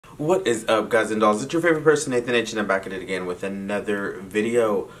What is up, guys and dolls? It's your favorite person, NathanH, and I'm back at it again with another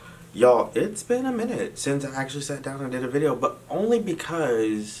video. Y'all, it's been a minute since I actually sat down and did a video, but only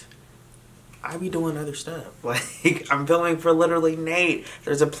because I be doing other stuff. Like, I'm filming for literally Nate.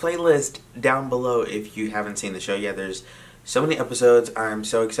 There's a playlist down below if you haven't seen the show yet. There's so many episodes. I'm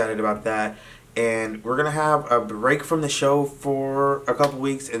so excited about that. And we're going to have a break from the show for a couple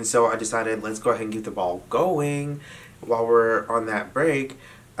weeks, and so I decided let's go ahead and keep the ball going while we're on that break.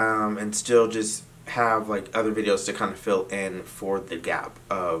 And still just have like other videos to kind of fill in for the gap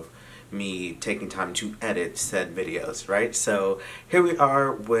of me taking time to edit said videos, right? So here we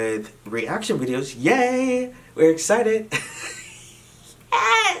are with reaction videos. Yay! We're excited.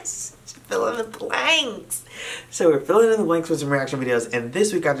 Yes! Fill in the blanks. So we're filling in the blanks with some reaction videos, and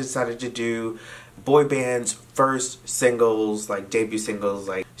this week I decided to do boy bands' first singles, like debut singles.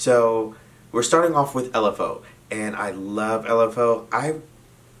 Like, so we're starting off with LFO, and I love LFO.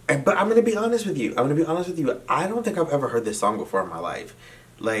 But I'm gonna be honest with you. I don't think I've ever heard this song before in my life.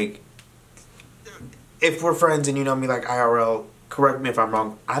 Like, if we're friends and you know me like IRL, correct me if I'm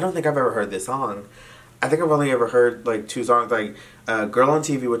wrong, I don't think I've ever heard this song. I think I've only ever heard like two songs, like Girl on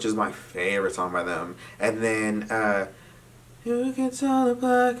TV, which is my favorite song by them, and then You Can Tell the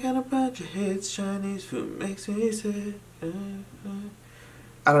Black and a bunch of hits, Chinese food makes me sick.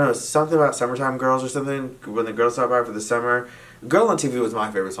 I don't know, something about Summertime Girls or something, when the girls talk about for the summer. Girl on TV was my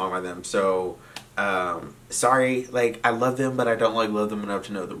favorite song by them, so sorry, like, I love them, but I don't like love them enough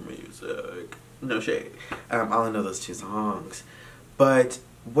to know the music. No shade. I only know those two songs. But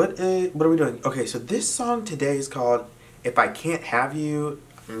what are we doing? Okay, so this song today is called If I Can't Have You.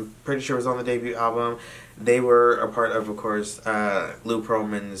 I'm pretty sure it was on the debut album. They were a part of course, Lou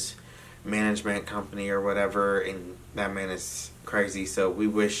Pearlman's management company or whatever, and that man is crazy. So we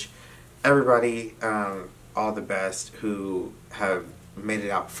wish everybody all the best who have made it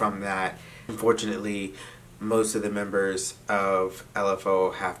out from that. Unfortunately, most of the members of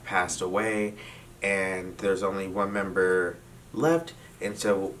LFO have passed away, and there's only one member left, and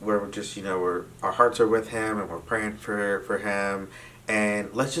so we're just, you know, our hearts are with him, and we're praying for him.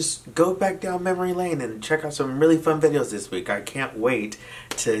 And let's just go back down memory lane and check out some really fun videos this week. I can't wait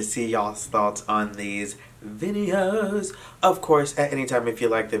to see y'all's thoughts on these videos. Of course, at any time, if you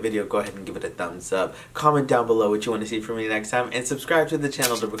like the video, go ahead and give it a thumbs up. Comment down below what you want to see from me next time, and subscribe to the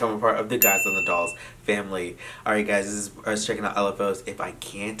channel to become a part of the Guys and the Dolls family. Alright guys, this is us checking out LFO's If I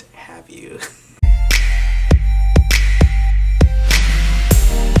Can't Have You.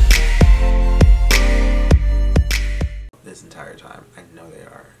 This entire time, I know they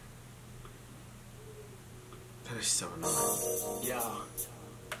are. That is so annoying. Yo,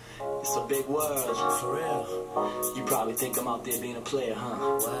 it's a big world, for real. You probably think I'm out there being a player, huh?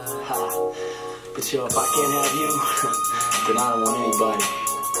 Ha. But yo, if I can't have you, then I don't want anybody.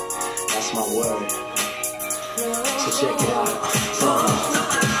 That's my word. So check it out.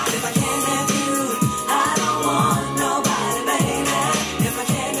 If I can't have you, I don't want nobody, baby. If I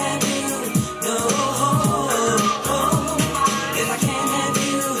can't have you, no. If I can't have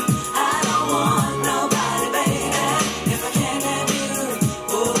you, I don't want nobody, baby. If I can't have you,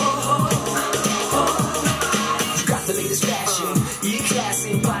 you got the latest fashion,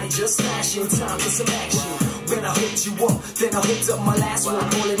 E-classy, body just smashing, time for some action. When I hooked you up, then I hooked up my last one.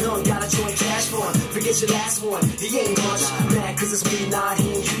 Rolling on, got a joint cash fund. Forget your last one, he ain't much. Mad cause it's me not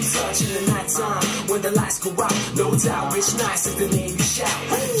him, you touch in the night time. When the lights go out, no doubt, rich nice is the name you shout.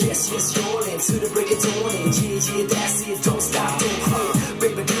 Yes, yes, you're into the break of dawn. Yeah, that's it, don't stop, don't quit.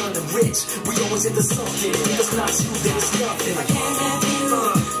 Baby girl, the rich, we always into something. If it's not you, then it's nothing. If I can't have you,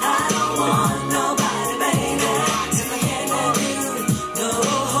 I don't want nobody, baby. If I can't have you, no.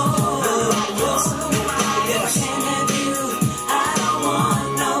 Nobody else, nobody else. If I can't have you, I don't want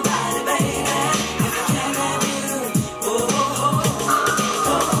nobody, baby. If I can't have you,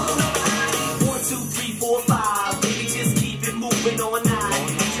 1, 2, 3, 4, 5. Baby, just keep it moving all night.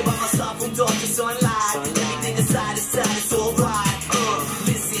 You're by myself from dark to sunlight. Everything aside to side, it's alright.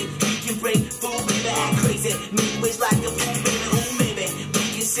 Listen, we can break food, baby, act crazy. Make ways like a fool, baby, oh baby. We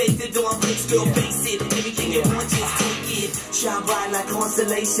can shake the door, break, still face it. Everything you want, just take it. Shine bright like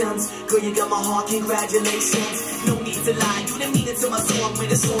constellations. Girl, you got my heart, congratulations. No need to lie, you didn't mean it to my song. When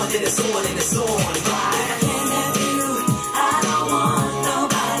it's on, then it's on, and it's on, right? If I can't have you, I don't want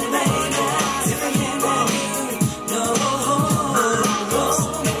nobody, baby. If I can't have you, no.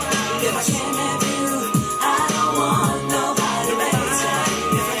 If I can't have you, I don't want nobody, baby.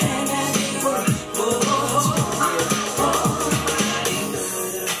 If I can't have you,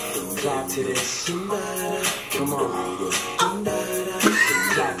 clap to this. Come on.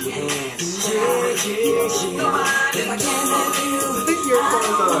 Clap your hands. Yeah. If I can't have you,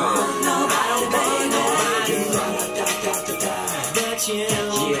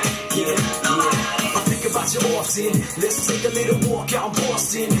 passion. I think about you often. Let's take a little walk out in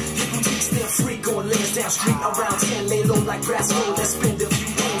Boston. Hit boutiques, then freak on lanes down street around 10. Lay low like brass gold. Let's spend a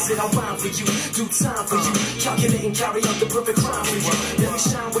few days and I'll rhyme for you. Do time for you. Calculate and carry out the perfect crime for you. Let me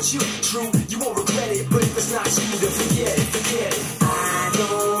shine with you. True, you won't regret it. But if it's not you, then forget it, forget it. I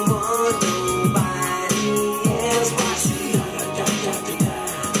don't want nobody else but you.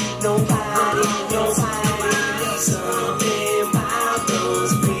 Nobody, nobody. Something about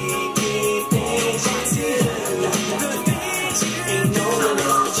those freaky things you do. Ain't no one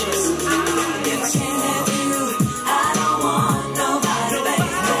else but you. If I can't have you, I don't want nobody,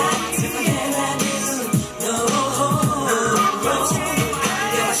 baby. If I can't have you, no. If I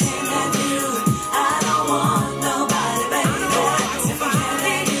can't have you, I don't want nobody, baby. If I can't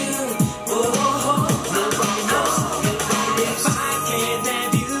have you, nobody knows.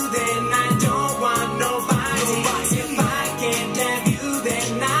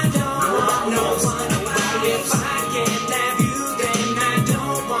 If I can't have you, then I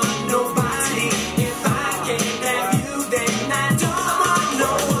don't want nobody. If I can't have you, then I don't want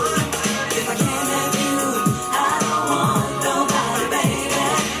no one. If I can't have you, then I don't want nobody.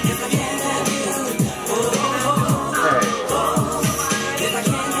 If I can't have you, then I don't want no one. If I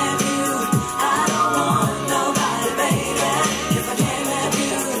can't have you, I don't want nobody, baby. If I can't have you, if I can't have you, I don't want nobody, baby. If I can't have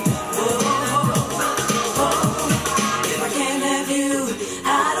you, if I can't have you,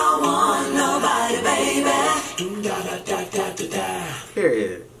 I don't want nobody, baby. Da da da da da da.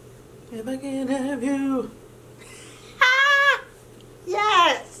 Period. If I can't have you. Ah!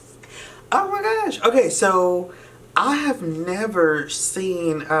 Yes! Oh my gosh. Okay, so I have never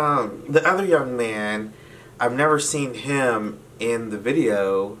seen the other young man. I've never seen him in the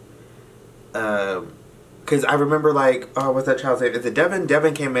video. Because I remember, like, oh, what's that child's name? Is it Devin?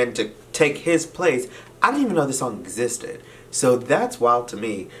 Devin came in to take his place. I didn't even know this song existed. So that's wild to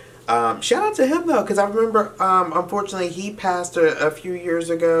me. Shout out to him, though, because I remember, unfortunately, he passed a few years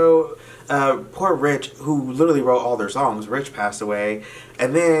ago. Poor Rich, who literally wrote all their songs. Rich passed away.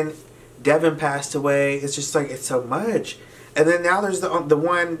 And then Devin passed away. It's just like, it's so much. And then now there's the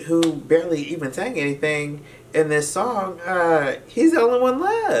one who barely even sang anything in this song. He's the only one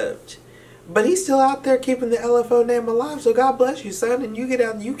left. But he's still out there keeping the LFO name alive. So God bless you, son. And you get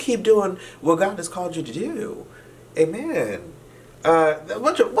out and you keep doing what God has called you to do. Amen.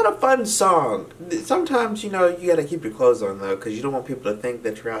 What a fun song. Sometimes, you know, you got to keep your clothes on, though. Because you don't want people to think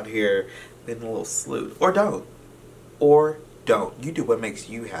that you're out here being a little sleut. Or don't. Or don't. You do what makes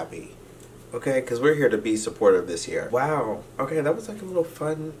you happy. Okay? Because we're here to be supportive this year. Wow. Okay, that was like a little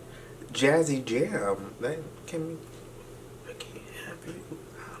fun, jazzy jam. That can... I can't have you.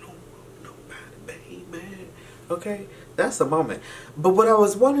 I don't want nobody, baby. Okay? That's the moment. But what I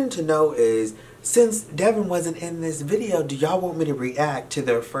was wanting to know is, since Devin wasn't in this video, do y'all want me to react to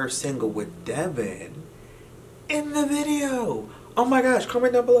their first single with Devin in the video? Oh my gosh,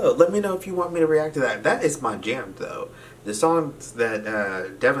 comment down below. Let me know if you want me to react to that. That is my jam, though. The songs that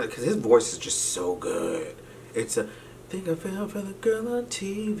Devin, because his voice is just so good. It's a, think I fell for the girl on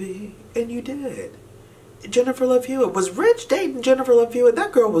TV, and you did. Jennifer Love Hewitt. Was Rich dating Jennifer Love Hewitt?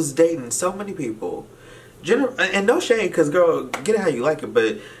 That girl was dating so many people. Jennifer, and no shade, because girl, get it how you like it,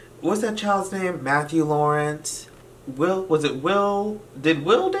 but what's that child's name? Matthew Lawrence. Will, was it Will? Did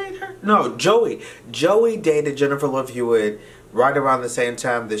Will date her? No, Joey. Joey dated Jennifer Love Hewitt right around the same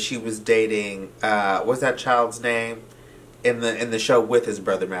time that she was dating, what's that child's name? In the show with his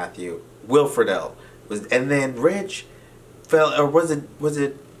brother Matthew. Will Friedle. And then Rich fell, or was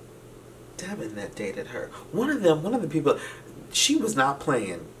it Devin that dated her? One of the people, she was not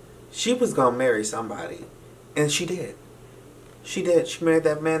playing. She was gonna marry somebody. And she did. She did. She married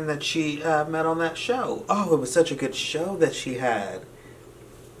that man that she met on that show. Oh, it was such a good show that she had.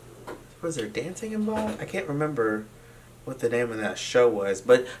 Was there dancing involved? I can't remember what the name of that show was.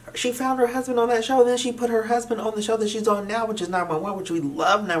 But she found her husband on that show. And then she put her husband on the show that she's on now, which is 911, which we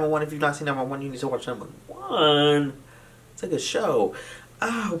love 911. If you've not seen 911, you need to watch 911. It's a good show.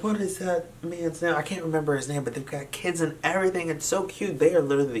 What is that man's name? I can't remember his name, but they've got kids and everything. It's so cute. They are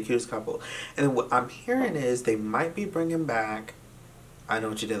literally the cutest couple. And what I'm hearing is they might be bringing back I Know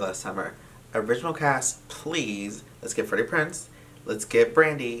What You Did Last Summer. Original cast, please. Let's get Freddie Prinze. Let's get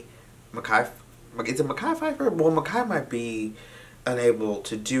Brandy. Mekhi. Is it Mekhi Phifer? Well, Mekhi might be unable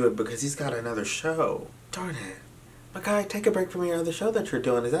to do it because he's got another show. Darn it. Mekhi, take a break from your other show that you're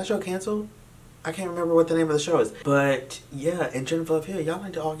doing. Is that show canceled? I can't remember what the name of the show is. But, yeah, and Jennifer Love Hewitt, y'all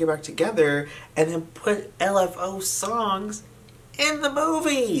need to all get back together and then put LFO songs in the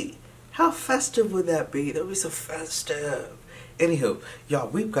movie. How festive would that be? That would be so festive. Anywho, y'all,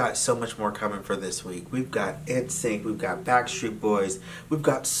 we've got so much more coming for this week. We've got NSYNC, we've got Backstreet Boys, we've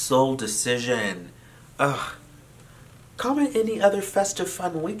got Soul Decision. Comment any other festive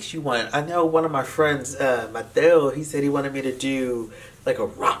fun weeks you want. I know one of my friends, Mateo, he said he wanted me to do like a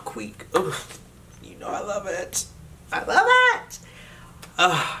rock week. Ugh, you know I love it. I love it.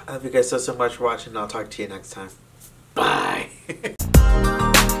 I love you guys so much for watching. I'll talk to you next time. Bye.